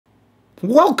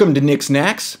Welcome to Nick's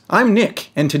Knacks. I'm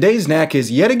Nick, and today's knack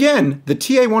is yet again the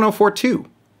TA-1042,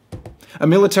 a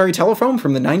military telephone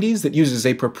from the 90s that uses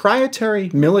a proprietary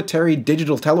military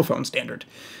digital telephone standard.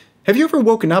 Have you ever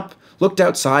woken up, looked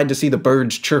outside to see the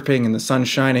birds chirping and the sun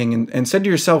shining, and said to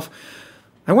yourself,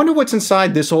 I wonder what's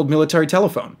inside this old military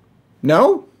telephone?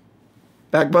 No?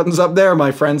 Back button's up there,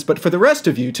 my friends, but for the rest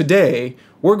of you, today,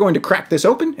 we're going to crack this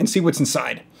open and see what's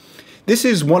inside. This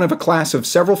is one of a class of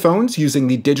several phones using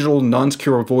the Digital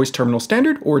Non-Secure Voice Terminal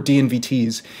Standard, or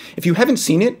DNVTs. If you haven't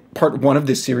seen it, part 1 of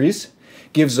this series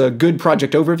gives a good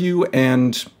project overview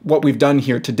and what we've done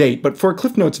here to date. But for a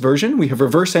Cliff Notes version, we have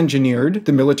reverse engineered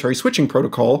the military switching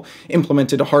protocol,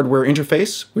 implemented a hardware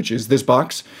interface, which is this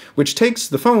box, which takes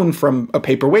the phone from a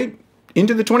paperweight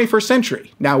into the 21st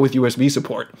century, now with USB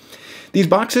support. These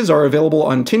boxes are available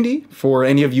on Tindy for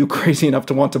any of you crazy enough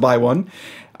to want to buy one.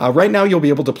 Right now, you'll be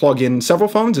able to plug in several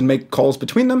phones and make calls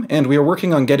between them, and we are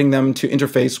working on getting them to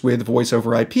interface with voice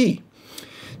over IP.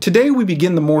 Today, we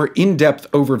begin the more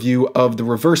in-depth overview of the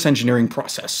reverse engineering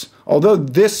process. Although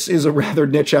this is a rather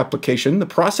niche application, the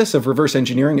process of reverse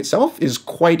engineering itself is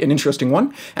quite an interesting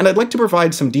one, and I'd like to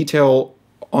provide some detail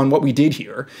on what we did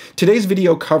here. Today's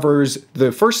video covers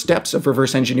the first steps of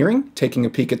reverse engineering, taking a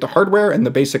peek at the hardware and the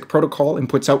basic protocol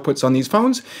inputs-outputs on these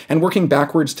phones, and working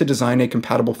backwards to design a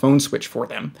compatible phone switch for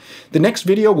them. The next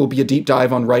video will be a deep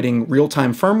dive on writing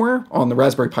real-time firmware on the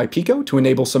Raspberry Pi Pico to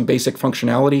enable some basic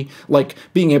functionality, like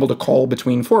being able to call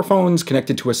between 4 phones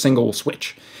connected to a single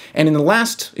switch. And in the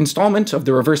last installment of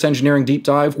the reverse engineering deep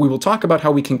dive, we will talk about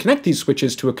how we can connect these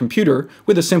switches to a computer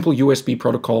with a simple USB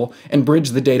protocol and bridge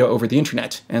the data over the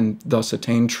internet, and thus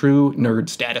attain true nerd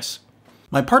status.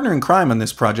 My partner in crime on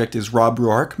this project is Rob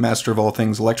Ruark, master of all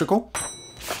things electrical.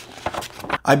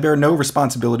 I bear no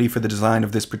responsibility for the design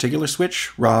of this particular switch.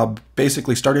 Rob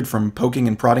basically started from poking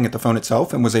and prodding at the phone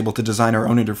itself and was able to design our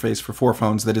own interface for 4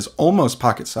 phones that is almost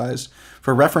pocket-sized.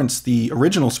 For reference, the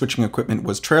original switching equipment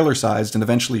was trailer-sized and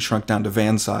eventually shrunk down to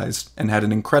van-sized and had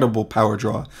an incredible power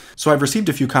draw. So I've received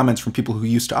a few comments from people who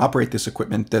used to operate this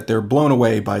equipment that they're blown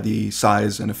away by the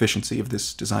size and efficiency of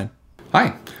this design.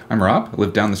 Hi, I'm Rob. I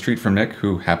live down the street from Nick,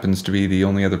 who happens to be the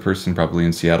only other person probably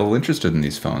in Seattle interested in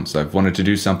these phones. I've wanted to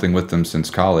do something with them since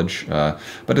college, but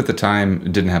at the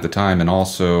time didn't have the time, and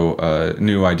also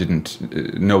knew I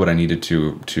didn't know what I needed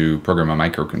to program a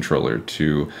microcontroller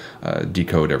to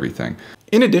decode everything.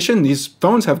 In addition, these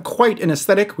phones have quite an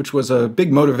aesthetic, which was a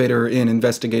big motivator in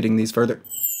investigating these further.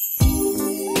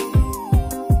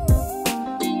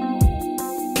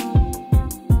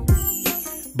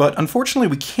 But unfortunately,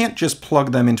 we can't just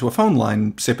plug them into a phone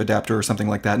line, SIP adapter or something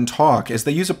like that, and talk, as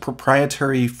they use a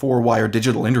proprietary 4-wire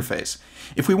digital interface.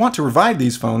 If we want to revive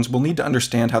these phones, we'll need to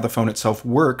understand how the phone itself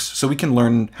works so we can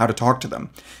learn how to talk to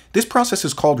them. This process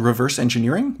is called reverse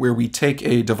engineering, where we take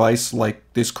a device like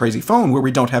this crazy phone where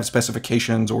we don't have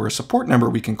specifications or a support number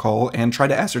we can call and try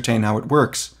to ascertain how it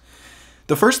works.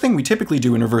 The first thing we typically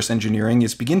do in reverse engineering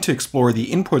is begin to explore the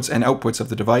inputs and outputs of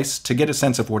the device to get a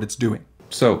sense of what it's doing.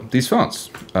 So these phones,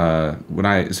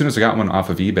 as soon as I got one off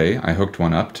of eBay, I hooked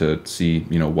one up to see,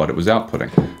 what it was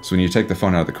outputting. So when you take the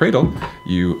phone out of the cradle,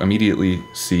 you immediately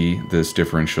see this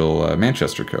differential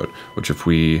Manchester code, which if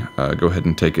we go ahead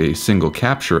and take a single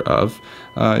capture of,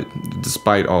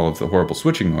 despite all of the horrible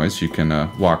switching noise, you can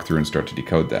walk through and start to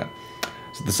decode that.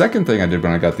 So the second thing I did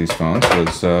when I got these phones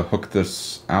was hook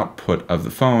this output of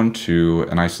the phone to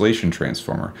an isolation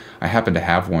transformer. I happen to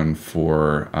have one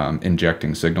for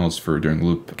injecting signals for doing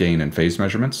loop gain and phase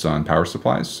measurements on power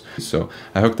supplies. So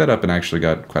I hooked that up and actually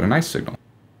got quite a nice signal.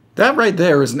 That right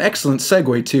there is an excellent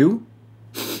segue to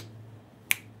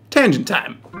tangent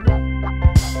time.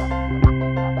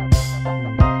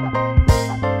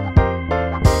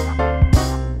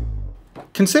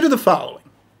 Consider the following.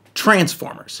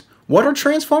 Transformers. What are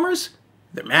transformers?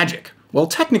 They're magic. Well,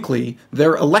 technically,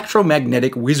 they're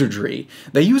electromagnetic wizardry.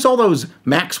 They use all those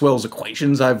Maxwell's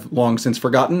equations I've long since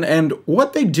forgotten, and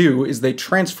what they do is they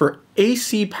transfer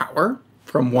AC power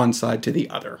from one side to the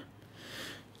other.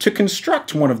 To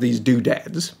construct one of these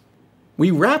doodads, we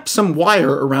wrap some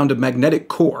wire around a magnetic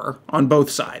core on both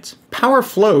sides. Power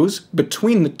flows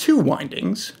between the 2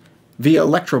 windings via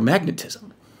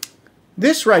electromagnetism.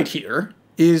 This right here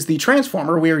is the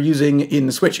transformer we are using in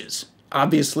the switches.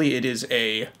 Obviously, it is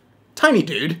a tiny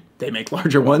dude. They make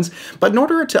larger ones. But in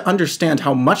order to understand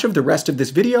how much of the rest of this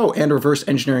video and reverse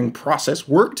engineering process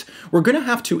worked, we're going to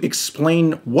have to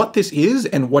explain what this is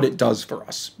and what it does for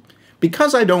us.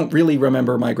 Because I don't really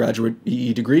remember my graduate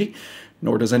EE degree,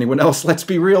 nor does anyone else, let's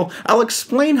be real, I'll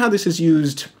explain how this is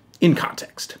used in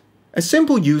context. A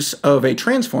simple use of a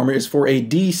transformer is for a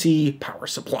DC power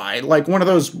supply, like one of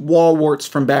those wall warts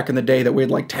from back in the day that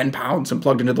weighed like 10 pounds and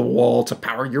plugged into the wall to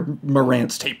power your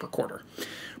Marantz tape recorder.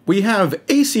 We have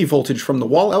AC voltage from the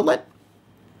wall outlet,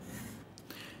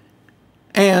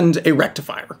 and a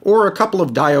rectifier, or a couple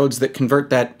of diodes that convert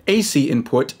that AC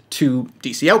input to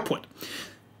DC output.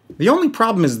 The only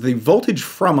problem is the voltage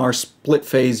from our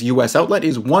split-phase US outlet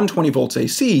is 120 volts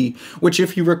AC, which,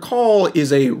 if you recall,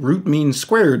 is a root mean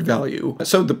squared value.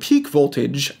 So the peak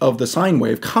voltage of the sine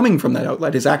wave coming from that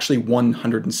outlet is actually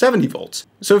 170 volts.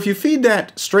 So if you feed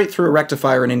that straight through a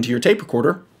rectifier and into your tape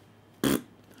recorder,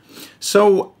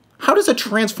 so how does a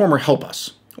transformer help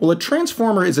us? Well, a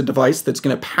transformer is a device that's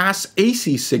going to pass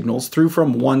AC signals through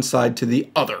from one side to the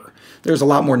other. There's a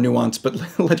lot more nuance,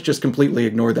 but let's just completely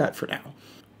ignore that for now.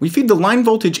 We feed the line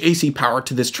voltage AC power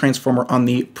to this transformer on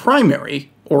the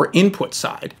primary, or input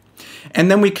side. And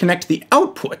then we connect the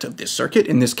output of this circuit,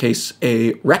 in this case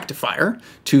a rectifier,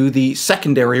 to the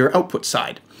secondary or output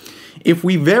side. If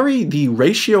we vary the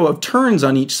ratio of turns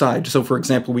on each side, so for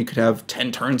example we could have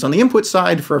 10 turns on the input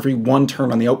side for every 1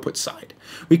 turn on the output side,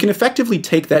 we can effectively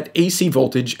take that AC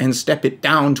voltage and step it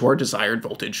down to our desired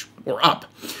voltage, or up.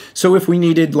 So if we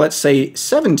needed, let's say,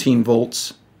 17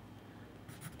 volts,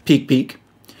 peak,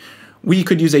 we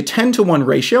could use a 10-to-1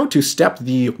 ratio to step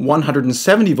the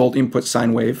 170 volt input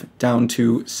sine wave down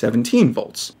to 17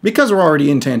 volts. Because we're already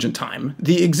in tangent time,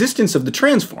 the existence of the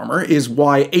transformer is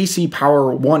why AC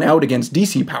power won out against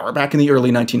DC power back in the early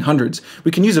 1900s.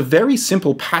 We can use a very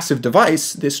simple passive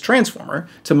device, this transformer,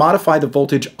 to modify the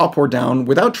voltage up or down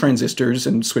without transistors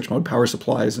and switch mode power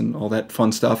supplies and all that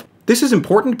fun stuff. This is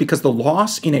important because the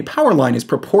loss in a power line is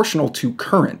proportional to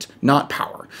current, not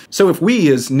power. So if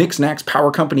we, as Nick Snack's Power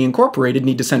Company Incorporated,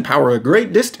 need to send power a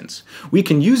great distance, we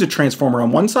can use a transformer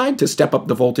on one side to step up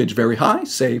the voltage very high,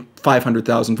 say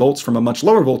 500,000 volts from a much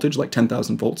lower voltage, like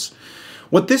 10,000 volts.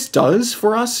 What this does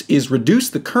for us is reduce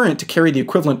the current to carry the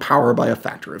equivalent power by a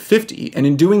factor of 50, and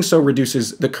in doing so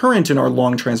reduces the current in our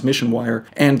long transmission wire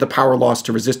and the power loss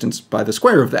to resistance by the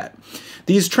square of that.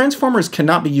 These transformers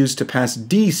cannot be used to pass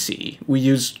DC. We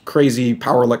use crazy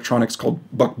power electronics called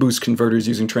buck-boost converters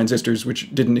using transistors,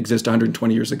 which didn't exist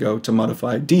 120 years ago, to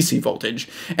modify DC voltage,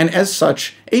 and as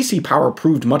such, AC power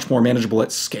proved much more manageable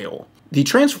at scale. The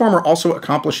transformer also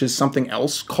accomplishes something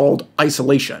else called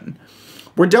isolation.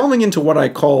 We're delving into what I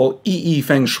call EE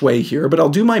Feng Shui here, but I'll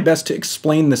do my best to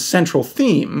explain the central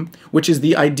theme, which is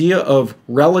the idea of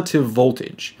relative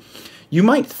voltage. You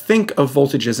might think of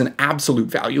voltage as an absolute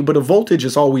value, but a voltage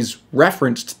is always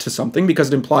referenced to something because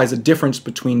it implies a difference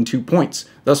between 2 points.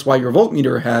 That's why your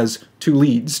voltmeter has 2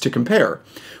 leads to compare.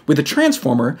 With a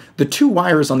transformer, the 2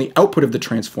 wires on the output of the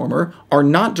transformer are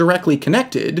not directly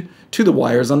connected to the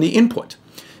wires on the input.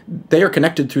 They are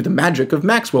connected through the magic of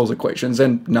Maxwell's equations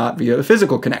and not via a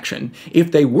physical connection.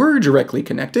 If they were directly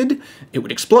connected, it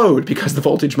would explode because the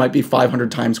voltage might be 500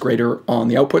 times greater on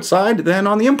the output side than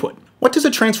on the input. What does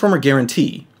a transformer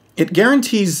guarantee? It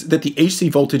guarantees that the AC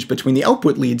voltage between the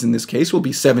output leads in this case will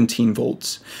be 17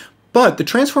 volts. But the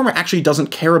transformer actually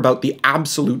doesn't care about the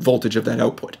absolute voltage of that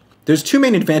output. There's 2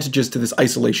 main advantages to this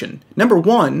isolation. Number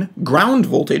 1, ground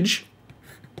voltage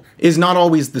is not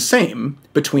always the same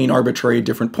between arbitrary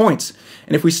different points.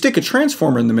 And if we stick a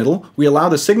transformer in the middle, we allow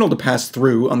the signal to pass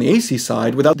through on the AC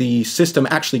side without the system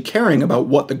actually caring about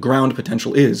what the ground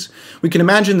potential is. We can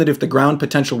imagine that if the ground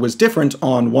potential was different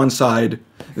on one side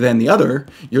than the other,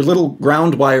 your little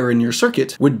ground wire in your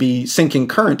circuit would be sinking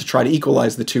current to try to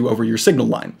equalize the two over your signal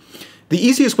line. The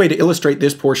easiest way to illustrate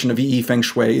this portion of EE Feng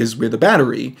Shui is with a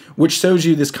battery, which shows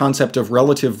you this concept of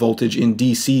relative voltage in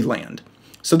DC land.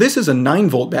 So this is a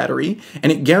 9-volt battery,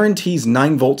 and it guarantees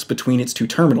 9 volts between its 2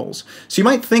 terminals. So you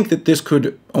might think that this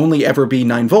could only ever be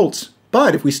 9 volts,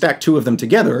 but if we stack 2 of them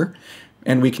together,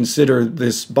 and we consider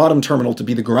this bottom terminal to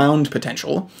be the ground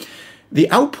potential, the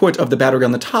output of the battery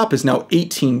on the top is now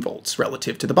 18 volts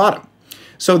relative to the bottom.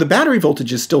 So the battery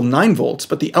voltage is still 9 volts,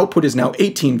 but the output is now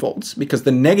 18 volts, because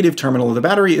the negative terminal of the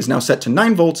battery is now set to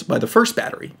 9 volts by the first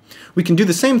battery. We can do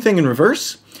the same thing in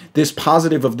reverse. This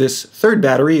positive of this third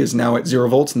battery is now at 0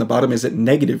 volts, and the bottom is at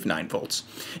negative 9 volts.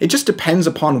 It just depends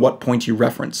upon what point you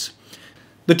reference.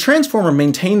 The transformer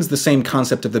maintains the same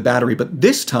concept of the battery, but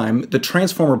this time the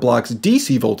transformer blocks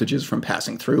DC voltages from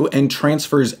passing through and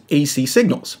transfers AC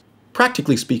signals.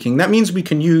 Practically speaking, that means we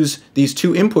can use these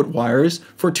 2 input wires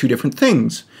for 2 different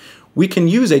things. We can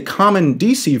use a common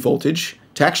DC voltage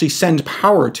to actually send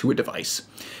power to a device,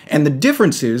 and the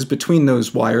differences between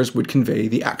those wires would convey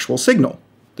the actual signal.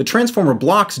 The transformer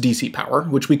blocks DC power,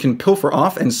 which we can pilfer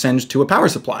off and send to a power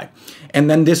supply, and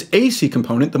then this AC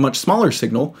component, the much smaller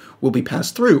signal, will be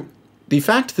passed through. The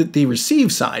fact that the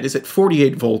receive side is at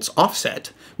 48 volts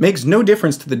offset makes no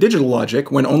difference to the digital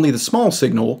logic when only the small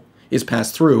signal is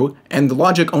passed through, and the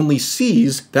logic only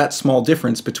sees that small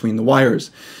difference between the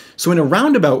wires. So in a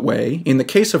roundabout way, in the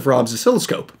case of Rob's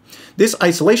oscilloscope, this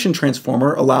isolation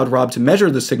transformer allowed Rob to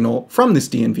measure the signal from this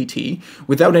DNVT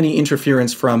without any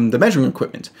interference from the measuring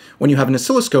equipment. When you have an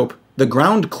oscilloscope, the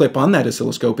ground clip on that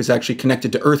oscilloscope is actually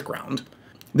connected to earth ground.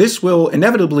 This will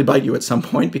inevitably bite you at some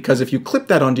point, because if you clip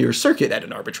that onto your circuit at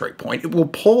an arbitrary point, it will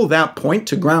pull that point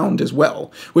to ground as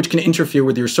well, which can interfere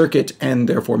with your circuit and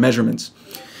therefore measurements.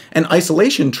 An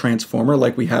isolation transformer,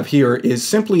 like we have here, is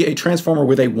simply a transformer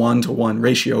with a 1-to-1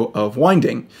 ratio of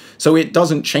winding. So it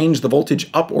doesn't change the voltage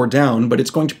up or down, but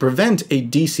it's going to prevent a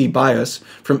DC bias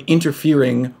from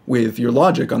interfering with your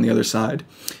logic on the other side.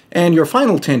 And your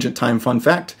final tangent time fun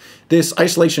fact, this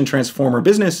isolation transformer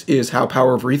business is how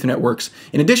Power over Ethernet works,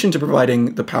 in addition to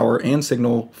providing the power and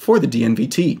signal for the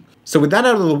DNVT. So with that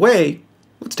out of the way,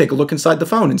 let's take a look inside the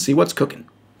phone and see what's cooking.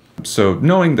 So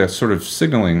knowing the sort of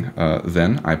signaling,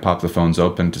 then I popped the phones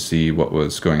open to see what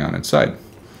was going on inside.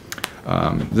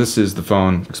 This is the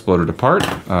phone exploded apart.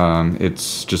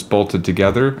 It's just bolted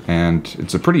together, and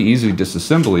it's a pretty easy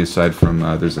disassembly aside from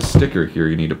there's a sticker here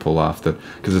you need to pull off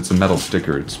because it's a metal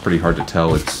sticker. It's pretty hard to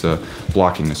tell it's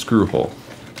blocking a screw hole.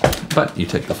 But you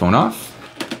take the phone off.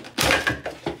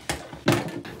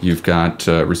 You've got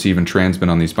receive and transmit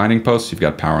on these binding posts. You've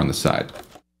got power on the side.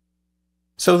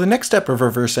 So the next step of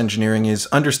reverse engineering is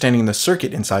understanding the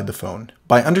circuit inside the phone.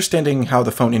 By understanding how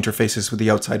the phone interfaces with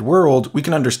the outside world, we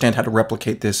can understand how to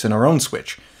replicate this in our own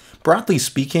switch. Broadly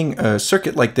speaking, a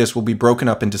circuit like this will be broken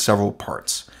up into several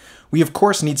parts. We of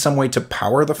course need some way to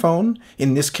power the phone.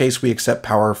 In this case, we accept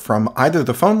power from either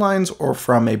the phone lines or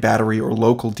from a battery or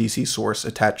local DC source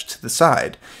attached to the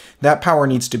side. That power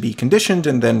needs to be conditioned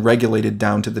and then regulated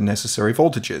down to the necessary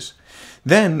voltages.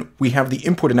 Then we have the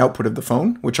input and output of the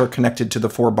phone, which are connected to the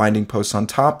 4 binding posts on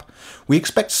top. We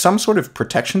expect some sort of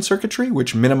protection circuitry,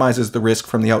 which minimizes the risk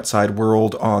from the outside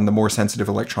world on the more sensitive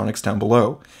electronics down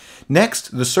below.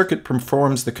 Next, the circuit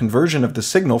performs the conversion of the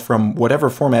signal from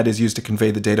whatever format is used to convey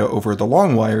the data over the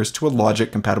long wires to a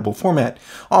logic-compatible format,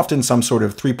 often some sort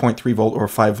of 3.3 volt or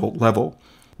 5 volt level.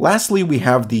 Lastly, we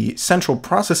have the central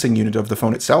processing unit of the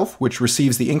phone itself, which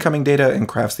receives the incoming data and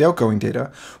crafts the outgoing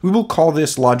data. We will call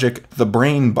this logic the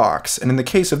brain box, and in the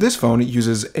case of this phone, it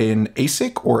uses an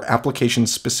ASIC, or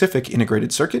application-specific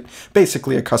integrated circuit,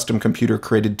 basically a custom computer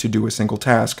created to do a single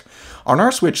task. On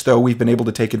our switch, though, we've been able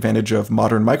to take advantage of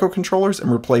modern microcontrollers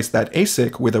and replace that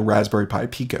ASIC with a Raspberry Pi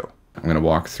Pico. I'm going to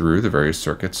walk through the various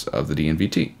circuits of the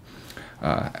DNVT.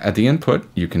 At the input,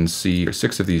 you can see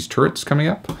 6 of these turrets coming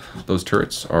up. Those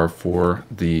turrets are for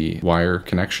the wire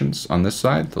connections on this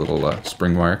side, the little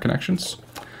spring wire connections.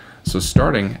 So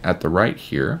starting at the right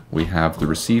here, we have the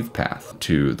receive path.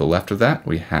 To the left of that,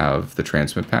 we have the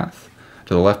transmit path.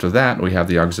 To the left of that, we have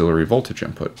the auxiliary voltage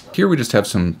input. Here we just have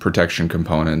some protection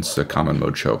components, a common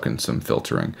mode choke, and some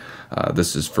filtering.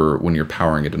 This is for when you're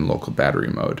powering it in local battery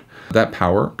mode. That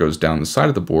power goes down the side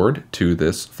of the board to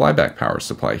this flyback power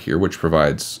supply here, which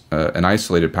provides an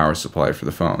isolated power supply for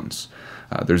the phones.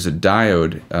 There's a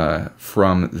diode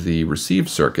from the receive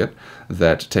circuit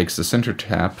that takes the center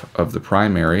tap of the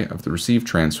primary of the receive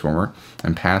transformer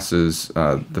and passes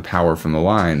the power from the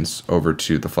lines over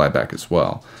to the flyback as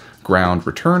well. Ground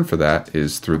return for that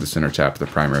is through the center tap of the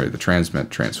primary of the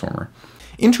transmit transformer.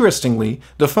 Interestingly,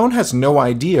 the phone has no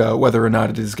idea whether or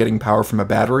not it is getting power from a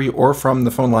battery or from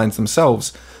the phone lines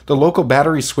themselves. The local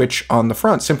battery switch on the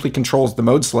front simply controls the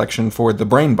mode selection for the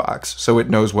brain box, so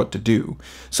it knows what to do.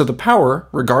 So the power,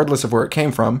 regardless of where it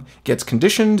came from, gets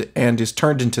conditioned and is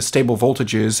turned into stable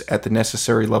voltages at the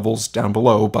necessary levels down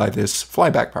below by this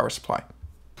flyback power supply.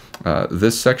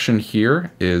 This section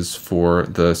here is for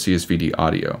the CSVD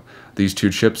audio. These 2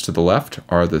 chips to the left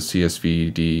are the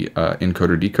CSVD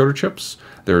encoder-decoder chips.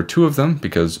 There are 2 of them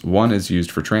because one is used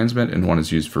for transmit and one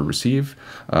is used for receive.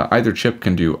 Either chip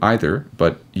can do either,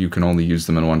 but you can only use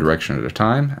them in one direction at a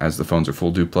time. As the phones are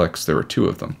full duplex, there are 2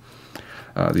 of them.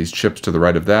 These chips to the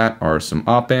right of that are some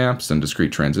op amps and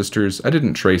discrete transistors. I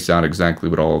didn't trace out exactly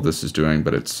what all of this is doing,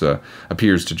 but it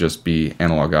appears to just be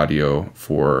analog audio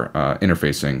for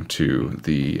interfacing to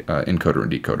the encoder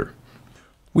and decoder.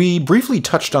 We briefly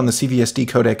touched on the CVSD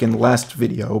codec in the last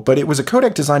video, but it was a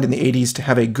codec designed in the 80s to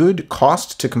have a good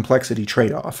cost to complexity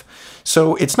trade-off.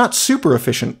 So it's not super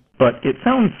efficient, but it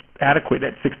sounds adequate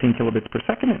at 16 kilobits per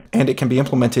second. And it can be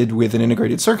implemented with an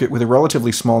integrated circuit with a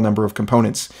relatively small number of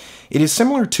components. It is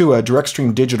similar to a direct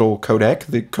stream digital codec,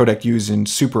 the codec used in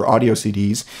super audio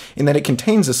CDs, in that it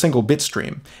contains a single bit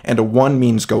stream, and a 1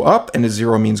 means go up and a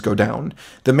 0 means go down.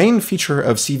 The main feature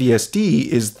of CVSD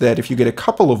is that if you get a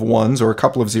couple of 1s or a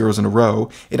couple of 0s in a row,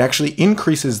 it actually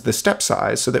increases the step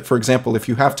size, so that, for example, if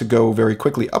you have to go very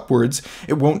quickly upwards,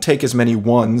 it won't take as many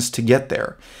 1s to get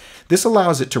there. This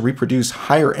allows it to reproduce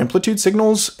higher amplitude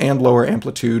signals and lower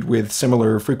amplitude with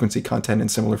similar frequency content and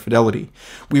similar fidelity.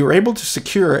 We were able to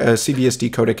secure a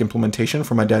CVSD codec implementation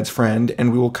from my dad's friend,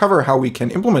 and we will cover how we can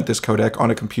implement this codec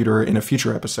on a computer in a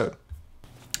future episode.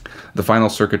 The final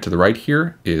circuit to the right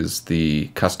here is the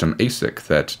custom ASIC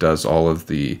that does all of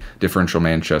the differential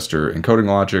Manchester encoding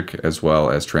logic, as well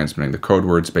as transmitting the code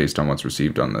words based on what's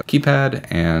received on the keypad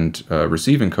and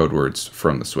receiving code words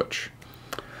from the switch.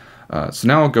 So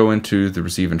now I'll go into the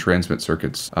receive and transmit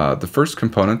circuits. The first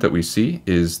component that we see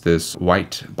is this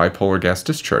white bipolar gas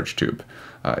discharge tube.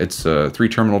 It's a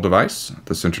 3-terminal device.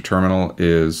 The center terminal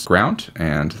is ground,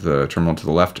 and the terminal to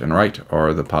the left and right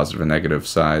are the positive and negative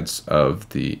sides of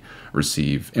the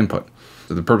receive input.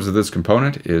 So the purpose of this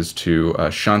component is to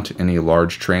shunt any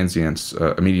large transients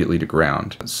immediately to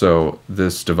ground. So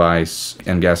this device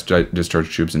and gas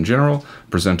discharge tubes in general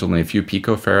present only a few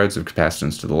picofarads of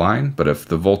capacitance to the line, but if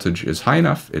the voltage is high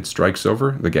enough, it strikes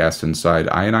over, the gas inside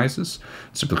ionizes.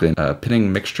 It's typically a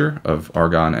pinning mixture of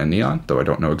argon and neon, though I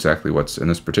don't know exactly what's in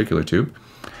this particular tube.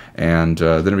 And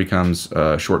then it becomes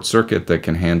a short circuit that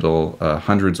can handle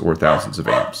hundreds or thousands of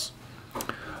amps.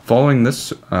 Following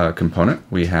this component,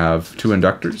 we have 2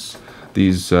 inductors.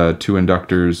 These 2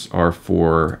 inductors are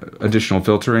for additional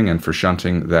filtering and for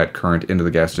shunting that current into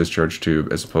the gas discharge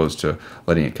tube as opposed to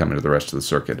letting it come into the rest of the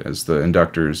circuit, as the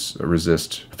inductors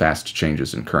resist fast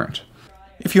changes in current.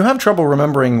 If you have trouble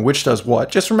remembering which does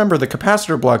what, just remember the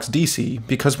capacitor blocks DC,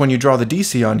 because when you draw the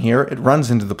DC on here, it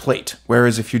runs into the plate,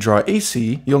 whereas if you draw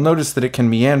AC, you'll notice that it can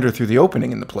meander through the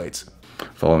opening in the plates.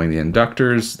 Following the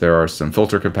inductors, there are some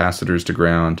filter capacitors to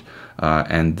ground,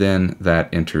 and then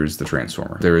that enters the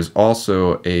transformer. There is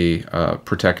also a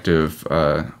protective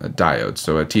diode,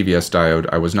 so a TVS diode.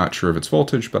 I was not sure of its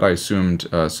voltage, but I assumed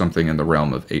something in the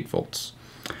realm of 8 volts.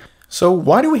 So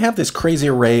why do we have this crazy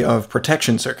array of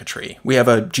protection circuitry? We have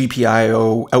a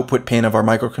GPIO output pin of our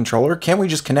microcontroller. Can't we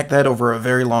just connect that over a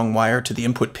very long wire to the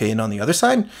input pin on the other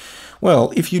side?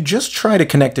 Well, if you just try to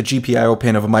connect a GPIO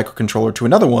pin of a microcontroller to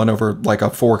another one over like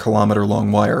a 4-kilometer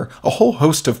long wire, a whole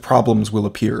host of problems will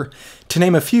appear. To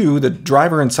name a few, the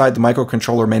driver inside the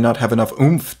microcontroller may not have enough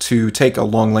oomph to take a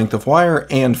long length of wire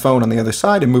and phone on the other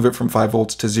side and move it from 5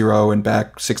 volts to 0 and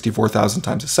back 64,000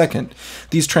 times a second.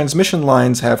 These transmission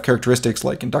lines have characteristics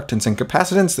like inductance and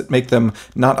capacitance that make them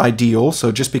not ideal,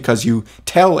 so just because you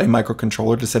tell a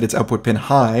microcontroller to set its output pin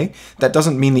high, that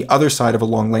doesn't mean the other side of a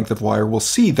long length of wire will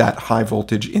see that high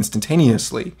voltage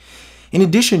instantaneously. In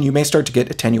addition, you may start to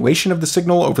get attenuation of the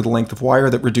signal over the length of wire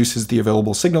that reduces the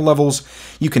available signal levels.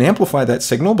 You can amplify that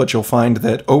signal, but you'll find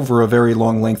that over a very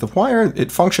long length of wire,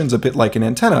 it functions a bit like an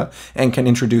antenna and can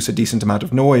introduce a decent amount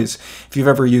of noise. If you've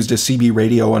ever used a CB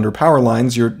radio under power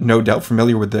lines, you're no doubt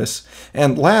familiar with this.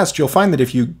 And last, you'll find that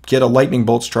if you get a lightning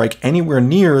bolt strike anywhere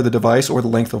near the device or the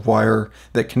length of wire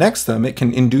that connects them, it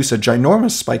can induce a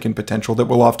ginormous spike in potential that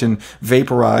will often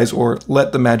vaporize or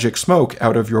let the magic smoke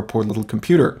out of your poor little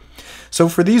computer. So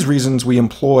for these reasons, we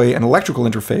employ an electrical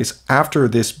interface after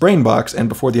this brain box and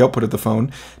before the output of the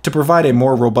phone to provide a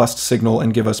more robust signal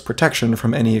and give us protection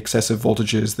from any excessive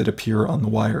voltages that appear on the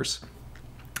wires.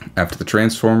 After the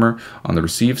transformer, on the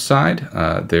receive side,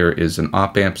 there is an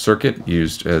op-amp circuit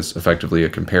used as effectively a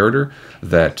comparator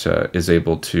that is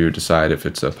able to decide if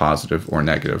it's a positive or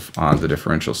negative on the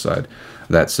differential side.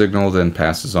 That signal then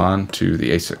passes on to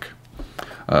the ASIC.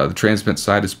 The transmit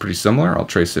side is pretty similar. I'll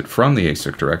trace it from the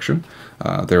ASIC direction.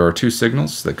 There are 2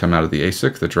 signals that come out of the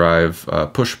ASIC that drive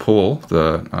push-pull,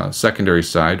 the secondary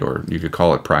side, or you could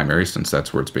call it primary since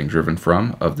that's where it's being driven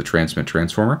from, of the transmit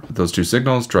transformer. Those 2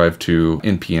 signals drive 2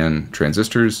 NPN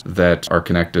transistors that are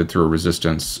connected through a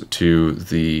resistance to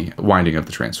the winding of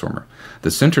the transformer.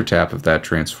 The center tap of that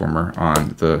transformer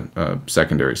on the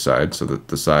secondary side, so that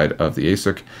the side of the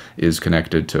ASIC, is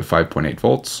connected to 5.8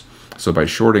 volts. So by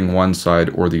shorting one side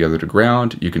or the other to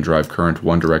ground, you can drive current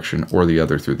one direction or the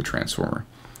other through the transformer.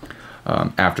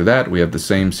 After that, we have the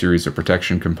same series of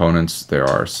protection components. There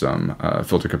are some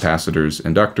filter capacitors,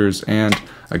 inductors, and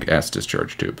a gas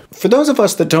discharge tube. For those of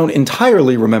us that don't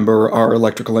entirely remember our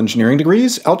electrical engineering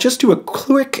degrees, I'll just do a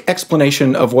quick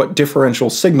explanation of what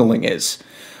differential signaling is.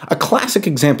 A classic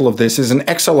example of this is an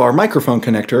XLR microphone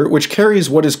connector, which carries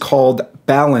what is called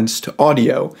balanced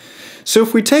audio. So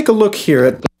if we take a look here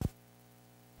at...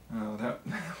 Oh, that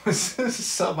was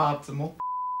suboptimal.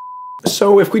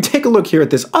 So if we take a look here at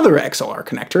this other XLR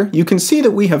connector, you can see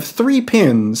that we have 3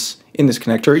 pins in this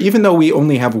connector, even though we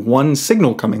only have 1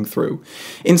 signal coming through.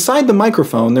 Inside the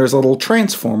microphone, there's a little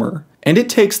transformer, and it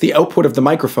takes the output of the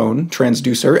microphone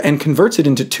transducer and converts it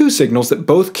into 2 signals that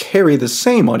both carry the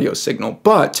same audio signal,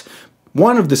 but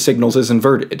one of the signals is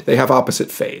inverted. They have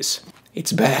opposite phase.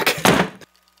 It's back.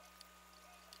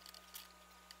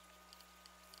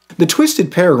 The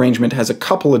twisted pair arrangement has a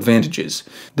couple advantages.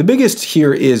 The biggest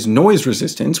here is noise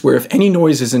resistance, where if any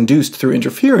noise is induced through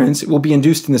interference, it will be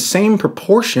induced in the same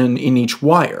proportion in each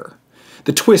wire.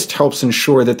 The twist helps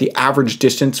ensure that the average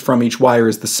distance from each wire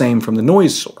is the same from the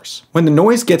noise source. When the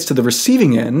noise gets to the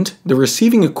receiving end, the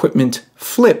receiving equipment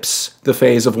flips the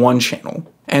phase of one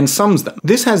channel and sums them.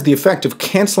 This has the effect of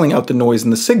canceling out the noise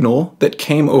in the signal that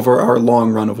came over our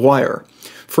long run of wire.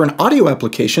 For an audio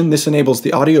application, this enables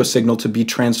the audio signal to be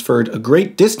transferred a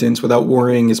great distance without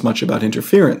worrying as much about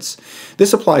interference.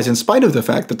 This applies in spite of the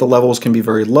fact that the levels can be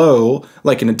very low,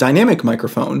 like in a dynamic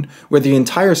microphone, where the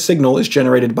entire signal is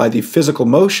generated by the physical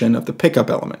motion of the pickup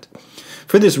element.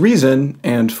 For this reason,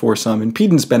 and for some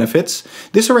impedance benefits,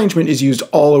 this arrangement is used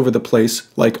all over the place,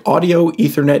 like audio,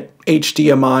 Ethernet,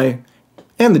 HDMI,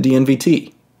 and the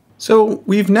DNVT. So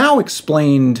we've now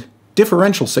explained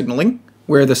differential signaling,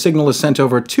 where the signal is sent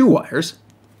over 2 wires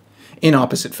in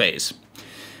opposite phase,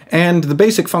 and the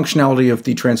basic functionality of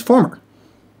the transformer.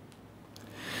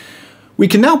 We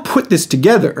can now put this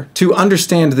together to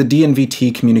understand the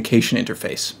DNVT communication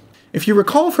interface. If you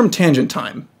recall from tangent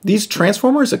time, these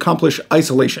transformers accomplish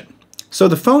isolation. So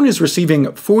the phone is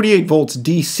receiving 48 volts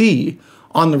DC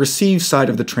on the receive side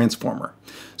of the transformer.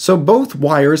 So both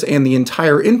wires and the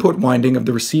entire input winding of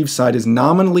the receive side is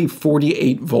nominally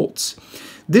 48 volts.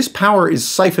 This power is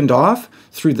siphoned off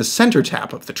through the center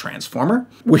tap of the transformer,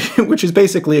 which is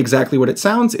basically exactly what it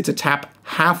sounds. It's a tap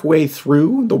halfway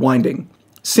through the winding.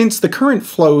 Since the current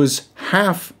flows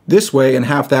half this way and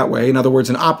half that way, in other words,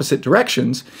 in opposite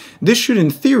directions, this should in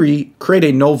theory create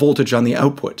a null voltage on the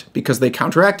output because they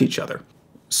counteract each other.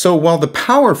 So while the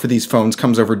power for these phones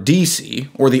comes over DC,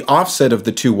 or the offset of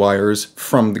the 2 wires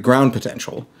from the ground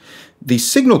potential, the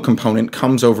signal component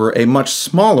comes over a much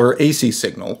smaller AC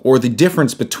signal, or the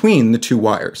difference between the 2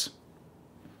 wires.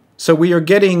 So we are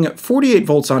getting 48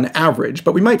 volts on average,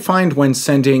 but we might find when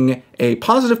sending a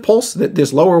positive pulse that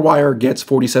this lower wire gets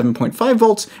 47.5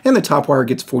 volts and the top wire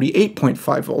gets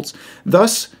 48.5 volts,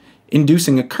 thus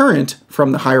inducing a current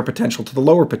from the higher potential to the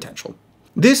lower potential.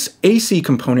 This AC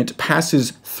component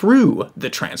passes through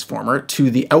the transformer to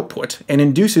the output and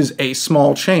induces a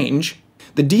small change.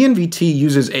 The DNVT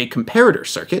uses a comparator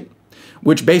circuit,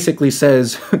 which basically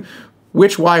says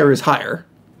which wire is higher.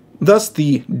 Thus,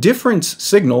 the difference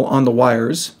signal on the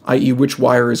wires, i.e. which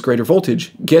wire is greater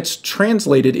voltage, gets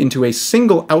translated into a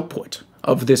single output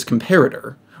of this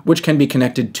comparator, which can be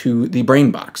connected to the brain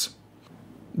box.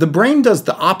 The brain does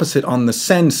the opposite on the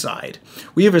send side.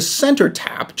 We have a center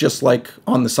tap, just like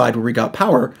on the side where we got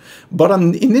power, but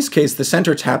in this case, the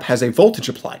center tap has a voltage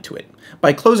applied to it.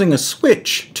 By closing a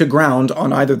switch to ground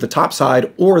on either the top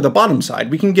side or the bottom side,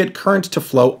 we can get current to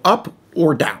flow up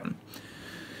or down.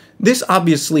 This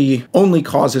obviously only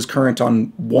causes current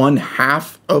on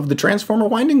 1/2 of the transformer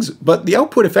windings, but the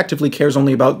output effectively cares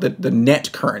only about the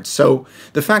net current, so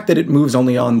the fact that it moves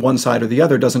only on one side or the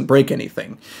other doesn't break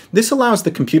anything. This allows the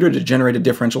computer to generate a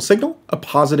differential signal, a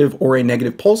positive or a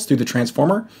negative pulse through the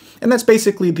transformer, and that's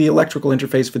basically the electrical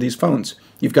interface for these phones.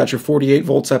 You've got your 48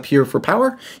 volts up here for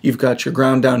power, you've got your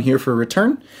ground down here for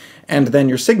return, and then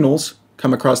your signals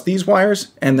come across these wires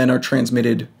and then are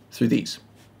transmitted through these.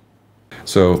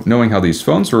 So knowing how these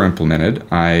phones were implemented,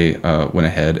 I went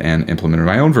ahead and implemented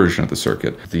my own version of the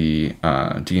circuit. The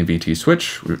DNVT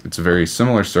switch, it's a very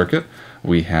similar circuit.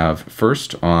 We have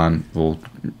first on, we'll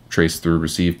trace through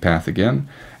receive path again,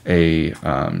 a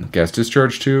gas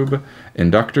discharge tube,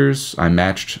 inductors. I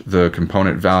matched the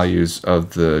component values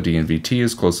of the DNVT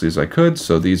as closely as I could.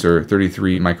 So these are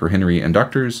 33 microhenry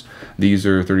inductors. These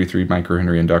are 33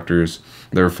 microhenry inductors.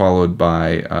 They're followed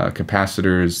by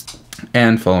capacitors.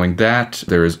 And following that,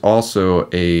 there is also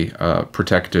a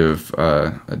protective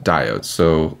diode.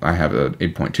 So I have an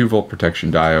 8.2 volt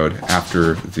protection diode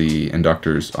after the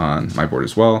inductors on my board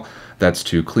as well. That's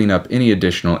to clean up any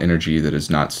additional energy that is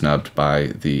not snubbed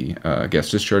by the gas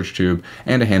discharge tube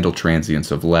and to handle transients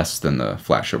of less than the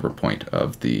flashover point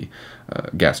of the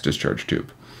gas discharge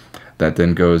tube. That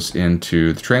then goes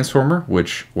into the transformer,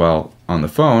 which, while on the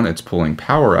phone, it's pulling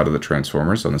power out of the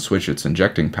transformers. On the switch, it's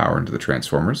injecting power into the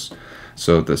transformers.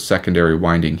 So the secondary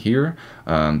winding here,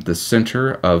 the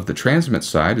center of the transmit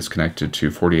side is connected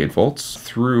to 48 volts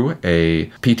through a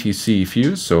PTC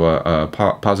fuse, so a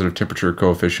positive temperature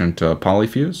coefficient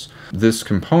polyfuse. This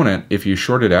component, if you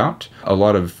short it out, a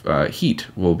lot of heat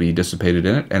will be dissipated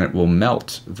in it, and it will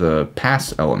melt the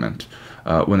pass element.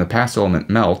 When the pass element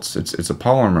melts, it's a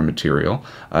polymer material,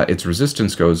 its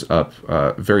resistance goes up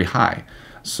very high.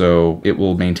 So it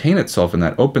will maintain itself in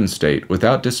that open state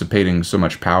without dissipating so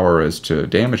much power as to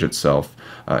damage itself,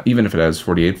 even if it has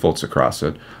 48 volts across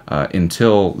it,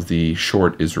 until the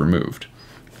short is removed.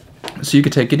 So you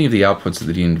could take any of the outputs of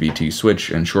the DNVT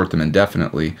switch and short them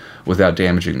indefinitely without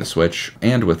damaging the switch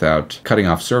and without cutting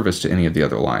off service to any of the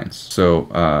other lines. So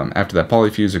after that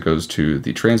polyfuse, it goes to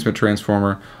the transmit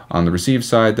transformer. On the receive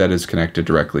side, that is connected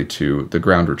directly to the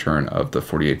ground return of the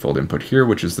 48 volt input here,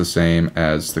 which is the same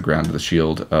as the ground of the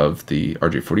shield of the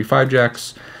RJ45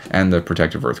 jacks, and the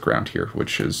protective earth ground here,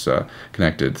 which is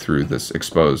connected through this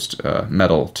exposed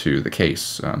metal to the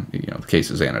case. The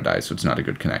case is anodized, so it's not a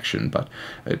good connection, but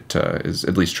it is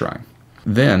at least trying.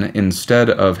 Then, instead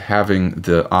of having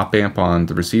the op amp on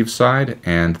the receive side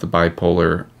and the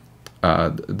bipolar,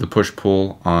 the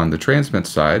push-pull on the transmit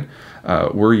side,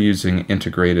 we're using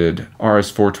integrated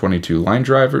RS422 line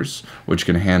drivers, which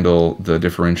can handle the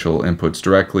differential inputs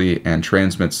directly and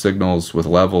transmit signals with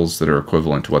levels that are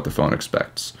equivalent to what the phone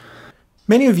expects.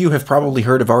 Many of you have probably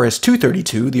heard of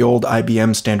RS232, the old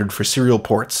IBM standard for serial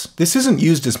ports. This isn't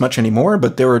used as much anymore,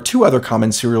 but there are two other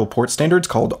common serial port standards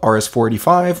called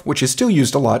RS485, which is still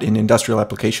used a lot in industrial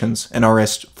applications, and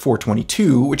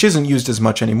RS422, which isn't used as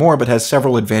much anymore but has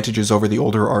several advantages over the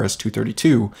older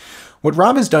RS232. What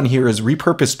Rob has done here is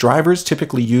repurpose drivers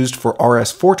typically used for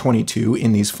RS422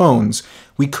 in these phones.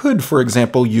 We could, for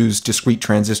example, use discrete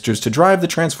transistors to drive the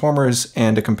transformers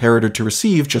and a comparator to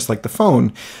receive, just like the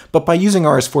phone, but by using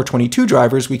RS422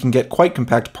 drivers, we can get quite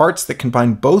compact parts that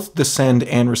combine both the send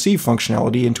and receive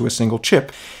functionality into a single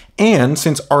chip. And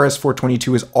since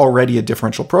RS422 is already a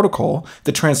differential protocol,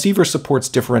 the transceiver supports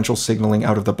differential signaling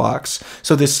out of the box.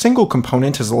 So this single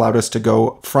component has allowed us to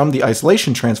go from the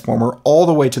isolation transformer all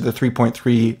the way to the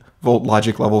 3.3 volt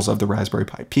logic levels of the Raspberry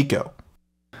Pi Pico.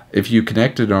 If you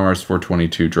connected an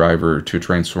RS422 driver to a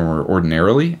transformer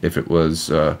ordinarily, if it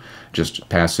was just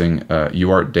passing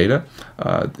UART data,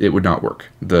 it would not work.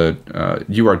 The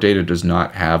UART data does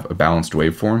not have a balanced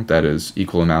waveform that is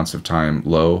equal amounts of time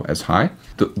low as high.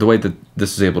 The way that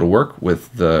this is able to work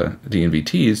with the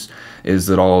DNVTs is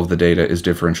that all of the data is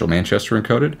differential Manchester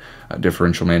encoded.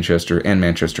 Differential Manchester and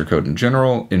Manchester code in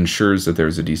general ensures that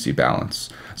there's a DC balance.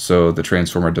 So the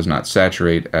transformer does not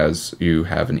saturate as you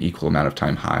have an equal amount of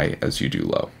time high as you do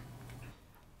low.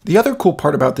 The other cool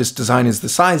part about this design is the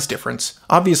size difference.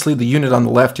 Obviously, the unit on the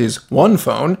left is one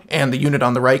phone, and the unit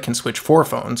on the right can switch 4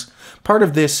 phones. Part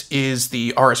of this is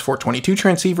the RS422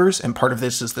 transceivers, and part of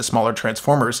this is the smaller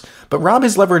transformers, but Rob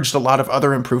has leveraged a lot of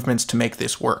other improvements to make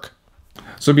this work.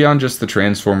 So beyond just the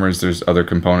transformers, there's other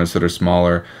components that are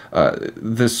smaller.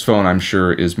 This phone, I'm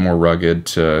sure, is more rugged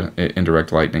to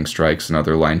indirect lightning strikes and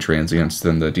other line transients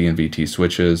than the DNVT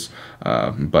switches,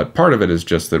 but part of it is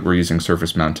just that we're using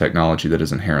surface mount technology that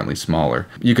is inherently smaller.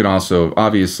 You can also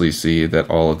obviously see that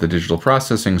all of the digital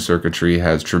processing circuitry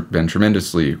has been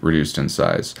tremendously reduced in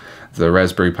size. The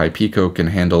Raspberry Pi Pico can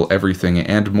handle everything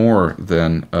and more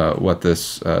than what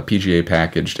this PGA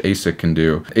packaged ASIC can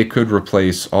do. It could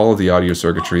replace all of the audio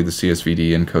circuitry, the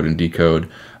CSVD, encode and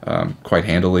decode, quite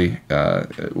handily.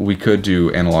 We could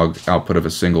do analog output of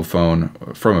a single phone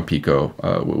from a Pico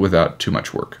without too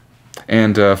much work.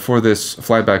 And for this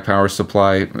flyback power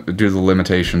supply, due to the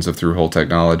limitations of through-hole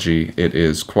technology, it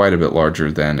is quite a bit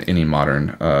larger than any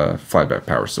modern flyback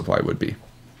power supply would be.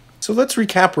 So let's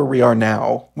recap where we are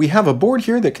now. We have a board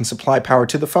here that can supply power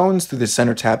to the phones through the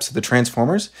center taps of the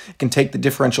transformers. It can take the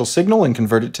differential signal and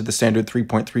convert it to the standard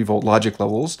 3.3 volt logic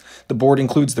levels. The board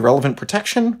includes the relevant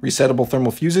protection, resettable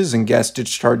thermal fuses, and gas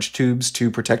discharge tubes to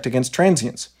protect against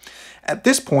transients. At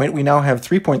this point, we now have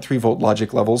 3.3 volt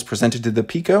logic levels presented to the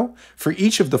Pico. For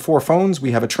each of the 4 phones, we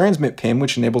have a transmit pin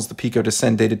which enables the Pico to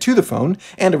send data to the phone,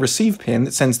 and a receive pin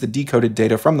that sends the decoded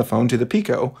data from the phone to the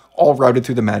Pico, all routed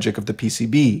through the magic of the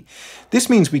PCB. This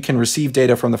means we can receive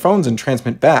data from the phones and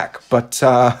transmit back, but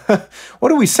what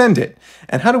do we send it?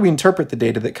 And how do we interpret the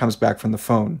data that comes back from the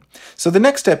phone? So the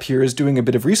next step here is doing a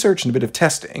bit of research and a bit of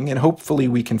testing, and hopefully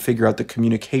we can figure out the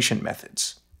communication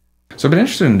methods. So I've been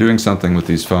interested in doing something with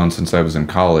these phones since I was in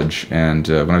college, and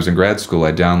when I was in grad school,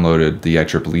 I downloaded the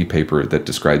IEEE paper that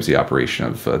describes the operation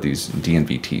of these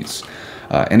DNVTs.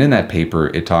 And in that paper,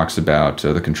 it talks about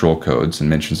the control codes and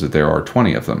mentions that there are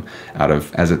 20 of them out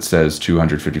of, as it says,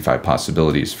 255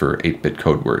 possibilities for 8-bit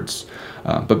code words.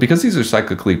 But because these are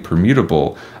cyclically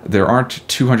permutable, there aren't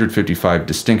 255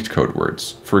 distinct code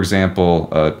words. For example,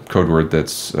 a code word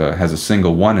that has a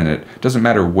single 1 in it, doesn't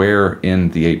matter where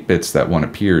in the 8 bits that 1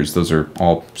 appears, those are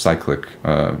all cyclic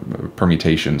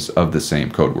permutations of the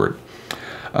same code word.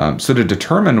 So to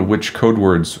determine which code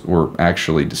words were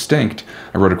actually distinct,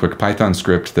 I wrote a quick Python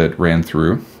script that ran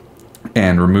through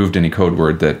and removed any code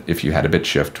word that, if you had a bit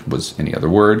shift, was any other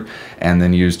word, and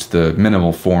then used the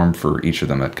minimal form for each of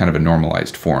them, kind of a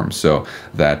normalized form. So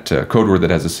that code word that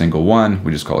has a single 1,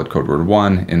 we just call it code word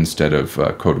 1 instead of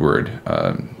code word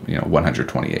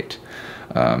 128.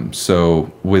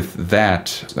 So with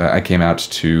that, I came out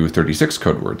to 36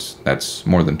 code words. That's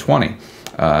more than 20.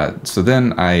 So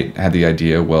then I had the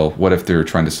idea, well, what if they're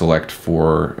trying to select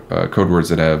for code words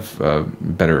that have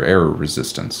better error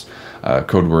resistance,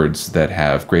 code words that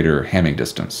have greater Hamming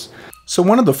distance? So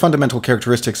one of the fundamental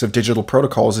characteristics of digital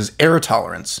protocols is error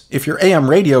tolerance. If your AM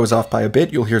radio is off by a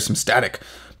bit, you'll hear some static.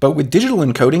 But with digital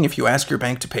encoding, if you ask your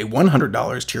bank to pay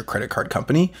 $100 to your credit card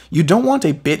company, you don't want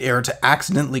a bit error to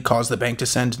accidentally cause the bank to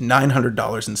send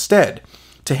 $900 instead.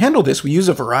 To handle this, we use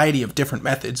a variety of different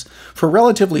methods. For a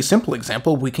relatively simple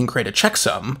example, we can create a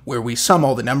checksum, where we sum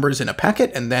all the numbers in a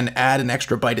packet and then add an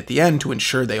extra byte at the end to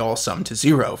ensure they all sum to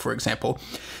 0, for example.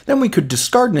 Then we could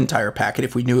discard an entire packet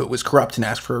if we knew it was corrupt and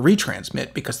ask for a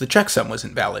retransmit because the checksum was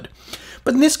invalid.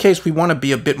 But in this case, we want to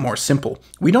be a bit more simple.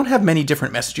 We don't have many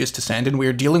different messages to send, and we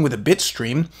are dealing with a bit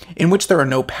stream in which there are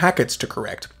no packets to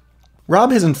correct.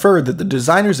 Rob has inferred that the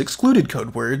designers excluded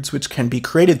code words, which can be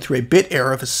created through a bit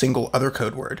error of a single other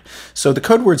code word. So the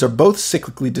code words are both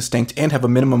cyclically distinct and have a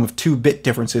minimum of 2 bit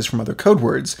differences from other code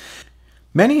words.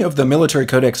 Many of the military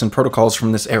codecs and protocols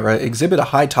from this era exhibit a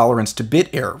high tolerance to bit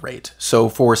error rate. So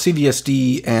for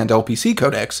CVSD and LPC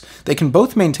codecs, they can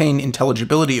both maintain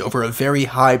intelligibility over a very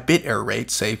high bit error rate,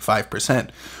 say 5%.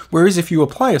 Whereas if you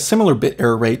apply a similar bit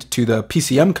error rate to the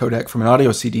PCM codec from an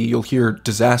audio CD, you'll hear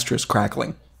disastrous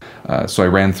crackling. So I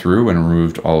ran through and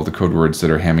removed all of the code words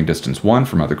that are Hamming distance 1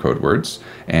 from other code words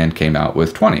and came out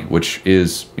with 20, which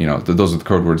is, those are the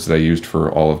code words that I used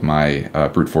for all of my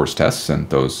brute force tests, and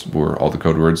those were all the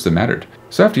code words that mattered.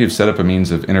 So after you've set up a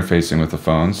means of interfacing with the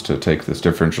phones to take this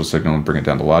differential signal and bring it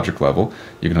down to logic level,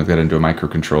 you can hook that into a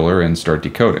microcontroller and start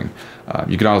decoding.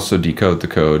 You can also decode the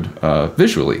code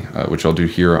visually, which I'll do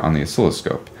here on the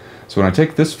oscilloscope. So when I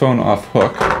take this phone off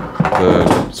hook,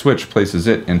 the switch places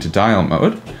it into dial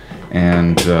mode.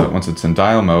 And once it's in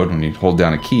dial mode, when you hold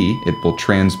down a key, it will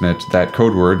transmit that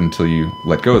code word until you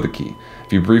let go of the key.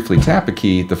 If you briefly tap a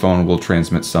key, the phone will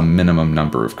transmit some minimum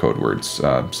number of code words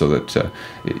so that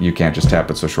you can't just tap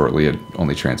it so shortly, it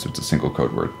only transmits a single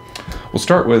code word. We'll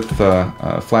start with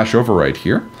flash override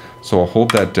here. So I'll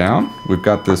hold that down. We've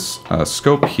got this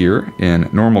scope here in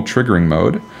normal triggering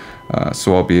mode.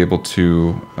 So I'll be able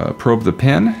to probe the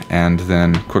pin and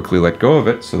then quickly let go of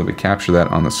it so that we capture that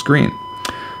on the screen.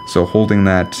 So holding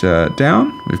that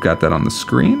down, we've got that on the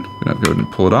screen. I'm going to go ahead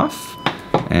and pull it off,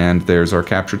 and there's our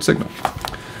captured signal.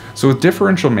 So with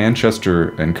differential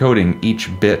Manchester encoding,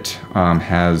 each bit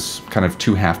has kind of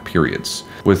 2 half periods.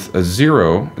 With a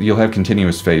 0, you'll have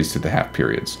continuous phase through the half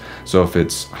periods. So if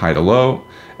it's high to low,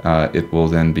 it will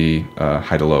then be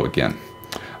high to low again.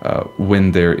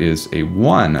 When there is a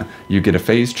 1, you get a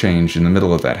phase change in the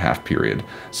middle of that half period.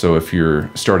 So if you're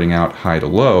starting out high to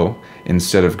low,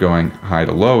 instead of going high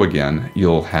to low again,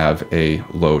 you'll have a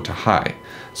low to high.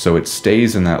 So it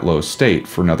stays in that low state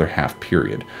for another half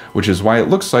period, which is why it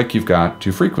looks like you've got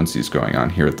 2 frequencies going on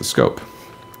here at the scope.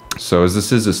 So as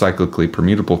this is a cyclically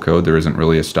permutable code, there isn't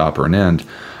really a stop or an end.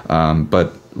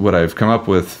 But what I've come up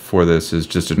with for this is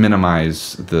just to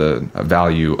minimize the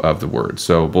value of the word.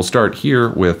 So we'll start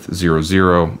here with 0,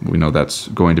 0. We know that's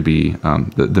going to be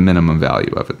the minimum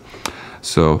value of it.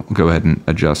 So we'll go ahead and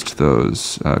adjust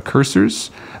those cursors,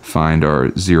 find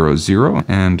our 0, 0,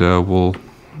 and we'll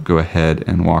go ahead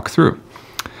and walk through.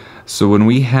 So when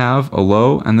we have a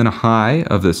low and then a high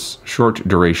of this short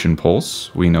duration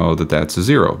pulse, we know that that's a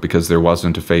 0 because there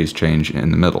wasn't a phase change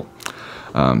in the middle.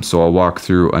 So I'll walk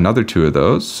through another 2 of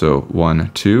those. So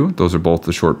 1, 2, those are both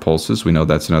the short pulses. We know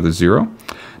that's another 0.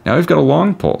 Now we've got a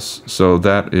long pulse. So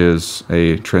that is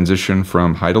a transition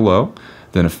from high to low,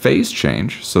 then a phase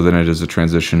change. So then it is a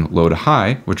transition low to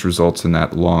high, which results in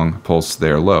that long pulse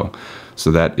there low.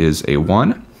 So that is a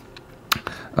 1.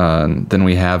 Then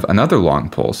we have another long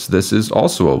pulse. This is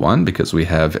also a 1 because we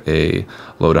have a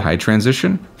low to high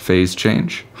transition, phase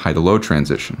change, high to low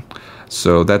transition.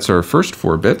 So that's our first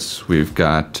 4 bits. We've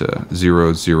got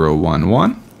 0, 0, 1,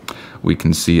 1. we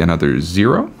can see another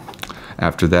 0.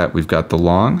 After that, we've got the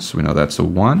long, so we know that's a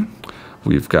 1.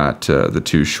 We've got the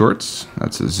 2 shorts,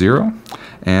 that's a 0.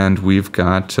 And we've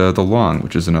got the long,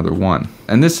 which is another 1.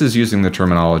 And this is using the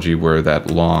terminology where that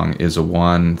long is a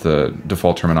 1. The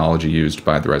default terminology used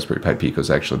by the Raspberry Pi Pico is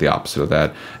actually the opposite of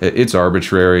that. It's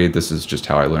arbitrary. This is just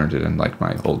how I learned it in like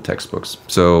my old textbooks.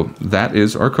 So that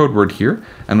is our code word here,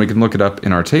 and we can look it up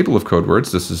in our table of code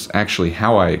words. This is actually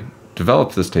how I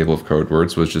developed this table of code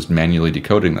words, was just manually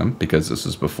decoding them, because this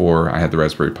is before I had the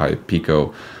Raspberry Pi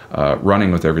Pico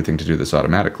running with everything to do this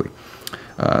automatically.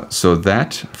 So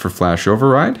that, for flash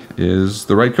override, is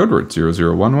the right code word,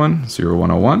 0011,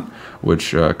 0101,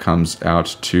 which comes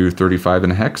out to 35 in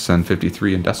hex and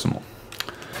 53 in decimal.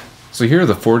 So here are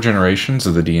the 4 generations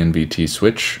of the DNVT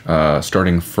switch,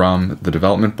 starting from the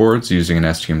development boards using an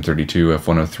STM32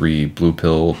 F103 Blue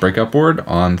Pill breakout board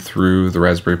on through the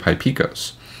Raspberry Pi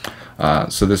Picos.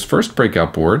 So this first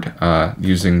breakout board,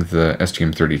 using the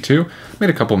STM32,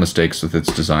 made a couple mistakes with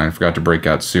its design. I forgot to break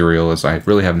out serial, as I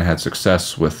really haven't had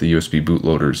success with the USB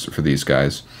bootloaders for these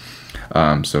guys.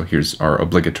 So here's our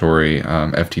obligatory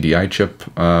FTDI chip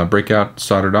breakout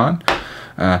soldered on.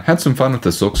 Had some fun with the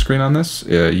silkscreen on this.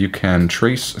 You can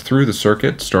trace through the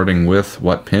circuit, starting with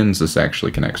what pins this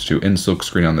actually connects to in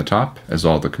silkscreen on the top, as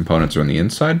all the components are on the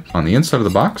inside. On the inside of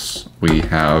the box, we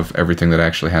have everything that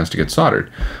actually has to get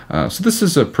soldered. So this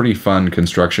is a pretty fun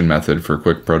construction method for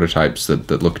quick prototypes that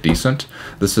look decent.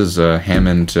 This is a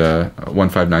Hammond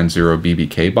 1590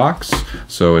 BBK box,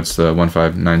 so it's the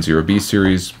 1590B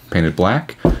series painted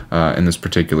black in this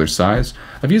particular size.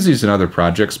 I've used these in other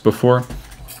projects before.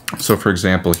 So for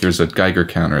example, here's a Geiger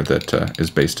counter that is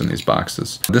based in these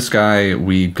boxes. This guy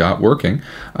we got working,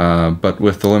 but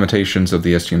with the limitations of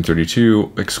the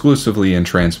STM32 exclusively in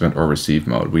transmit or receive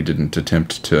mode. We didn't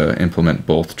attempt to implement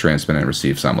both transmit and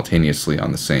receive simultaneously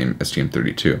on the same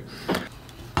STM32.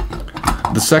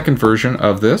 The second version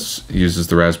of this uses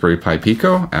the Raspberry Pi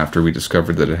Pico after we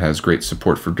discovered that it has great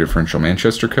support for differential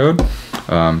Manchester code.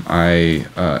 I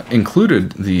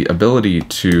included the ability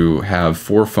to have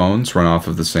 4 phones run off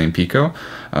of the same Pico.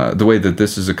 The way that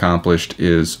this is accomplished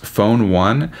is phone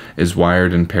 1 is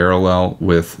wired in parallel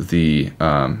with the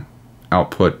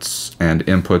outputs and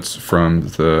inputs from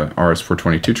the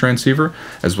RS422 transceiver,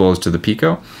 as well as to the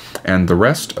Pico. And the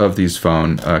rest of these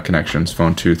phone connections,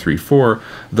 phone 2, 3, 4,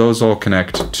 those all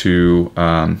connect to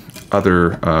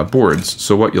other boards.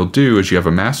 So what you'll do is you have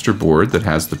a master board that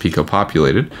has the Pico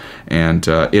populated, and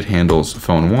it handles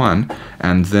phone 1.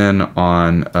 And then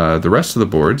on the rest of the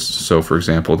boards, so for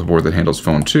example, the board that handles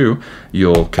phone 2,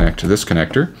 you'll connect to this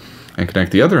connector, and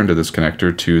connect the other end of this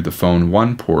connector to the phone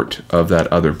 1 port of that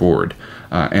other board.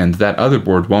 And that other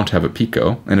board won't have a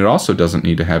Pico, and it also doesn't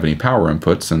need to have any power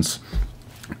input, since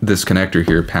this connector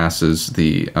here passes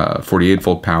the 48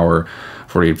 volt power,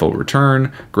 48 volt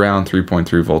return, ground,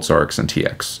 3.3 volts RX and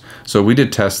TX. So we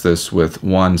did test this with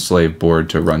 1 slave board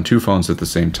to run 2 phones at the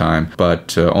same time,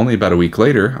 but only about a week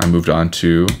later, I moved on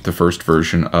to the first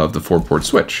version of the 4-port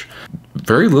switch.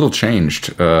 Very little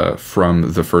changed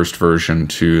from the first version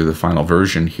to the final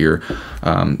version here.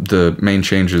 The main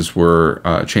changes were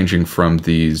changing from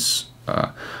these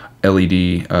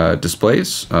LED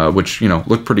displays, which, you know,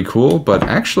 look pretty cool, but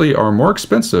actually are more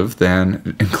expensive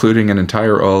than including an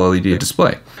entire OLED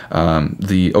display.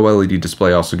 The OLED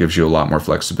display also gives you a lot more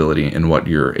flexibility in what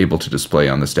you're able to display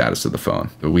on the status of the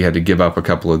phone. We had to give up a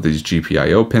couple of these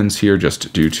GPIO pins here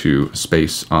just due to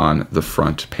space on the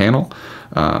front panel.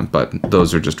 But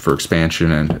those are just for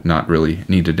expansion and not really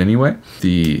needed anyway.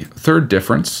 The third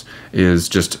difference is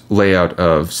just layout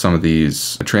of some of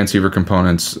these transceiver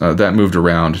components that moved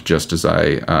around just as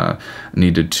I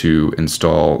needed to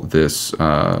install this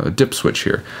dip switch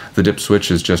here. The dip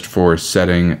switch is just for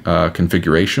setting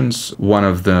configurations. One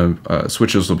of the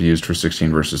switches will be used for 16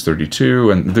 versus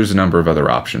 32, and there's a number of other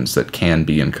options that can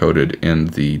be encoded in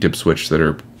the dip switch that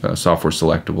are software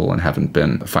selectable and haven't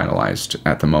been finalized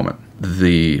at the moment.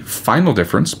 The final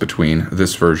difference between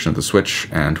this version of the switch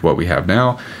and what we have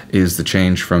now is the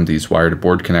change from these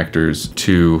wire-to-board connectors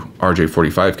to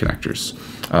RJ45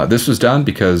 connectors. This was done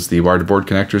because the wire-to-board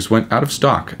connectors went out of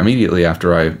stock immediately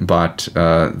after I bought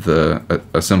the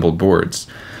assembled boards.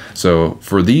 So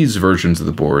for these versions of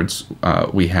the boards,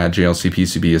 we had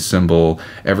JLC-PCB assemble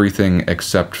everything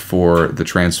except for the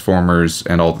transformers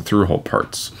and all the through-hole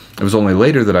parts. It was only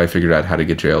later that I figured out how to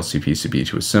get JLC-PCB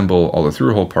to assemble all the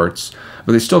through-hole parts,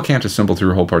 but they still can't assemble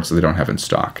through-hole parts that they don't have in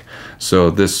stock.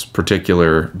 So this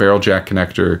particular barrel jack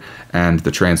connector and the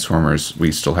transformers,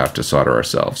 we still have to solder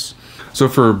ourselves. So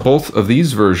for both of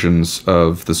these versions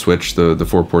of the switch, the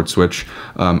 4-port switch,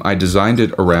 I designed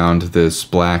it around this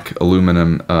black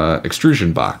aluminum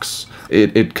extrusion box.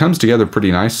 It comes together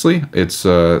pretty nicely. It's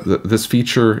this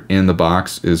feature in the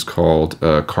box is called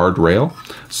card rail.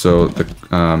 So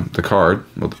the card,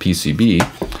 well, the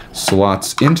PCB,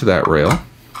 slots into that rail.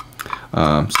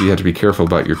 So you have to be careful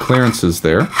about your clearances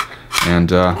there. And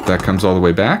that comes all the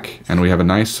way back, and we have a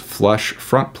nice flush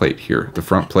front plate here. The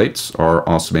front plates are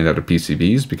also made out of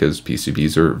PCBs because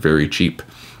PCBs are very cheap.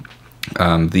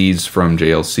 These from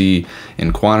JLC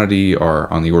in quantity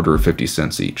are on the order of 50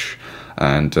 cents each.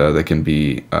 And they can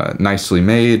be nicely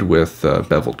made with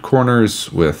beveled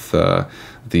corners, with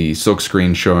the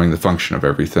silkscreen showing the function of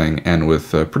everything, and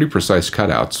with pretty precise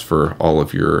cutouts for all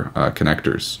of your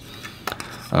connectors.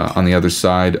 On the other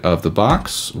side of the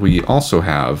box, we also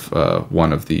have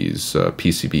one of these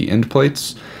PCB end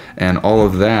plates, and all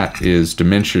of that is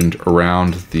dimensioned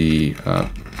around the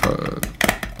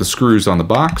screws on the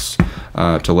box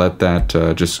to let that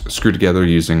just screw together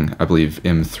using, I believe,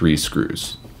 M3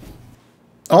 screws.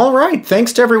 All right,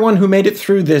 thanks to everyone who made it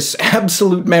through this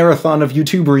absolute marathon of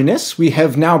YouTuberiness. We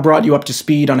have now brought you up to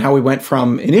speed on how we went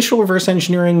from initial reverse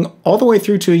engineering all the way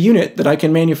through to a unit that I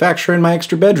can manufacture in my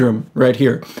extra bedroom right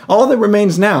here. All that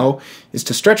remains now is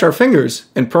to stretch our fingers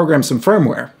and program some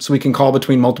firmware so we can call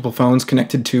between multiple phones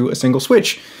connected to a single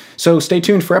switch. So stay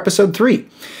tuned for episode 3.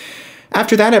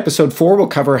 After that, episode 4 will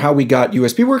cover how we got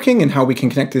USB working and how we can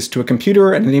connect this to a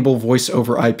computer and enable voice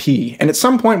over IP. And at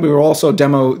some point, we will also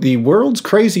demo the world's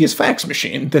craziest fax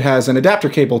machine that has an adapter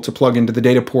cable to plug into the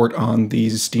data port on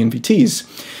these DNVTs.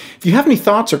 If you have any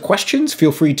thoughts or questions,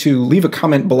 feel free to leave a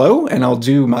comment below, and I'll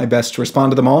do my best to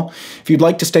respond to them all. If you'd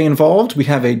like to stay involved, we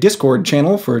have a Discord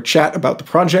channel for chat about the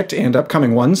project and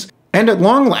upcoming ones. And at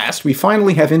long last, we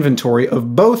finally have inventory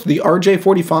of both the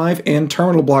RJ45 and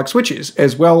terminal block switches,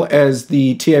 as well as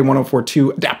the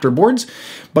TA-1042 adapter boards.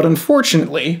 But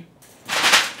unfortunately,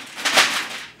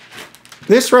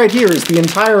 this right here is the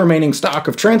entire remaining stock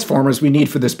of transformers we need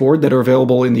for this board that are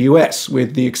available in the US,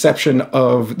 with the exception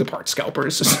of the part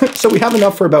scalpers. So we have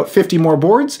enough for about 50 more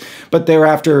boards, but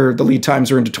thereafter the lead times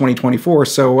are into 2024,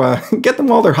 so get them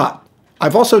while they're hot.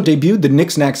 I've also debuted the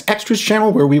Nicksnacks Extras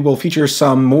channel, where we will feature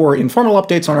some more informal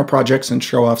updates on our projects and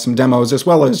show off some demos, as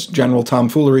well as general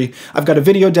tomfoolery. I've got a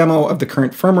video demo of the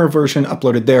current firmware version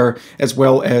uploaded there, as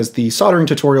well as the soldering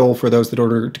tutorial for those that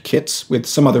ordered kits, with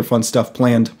some other fun stuff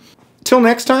planned. Till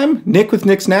next time, Nick with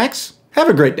Nicksnacks, have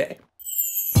a great day.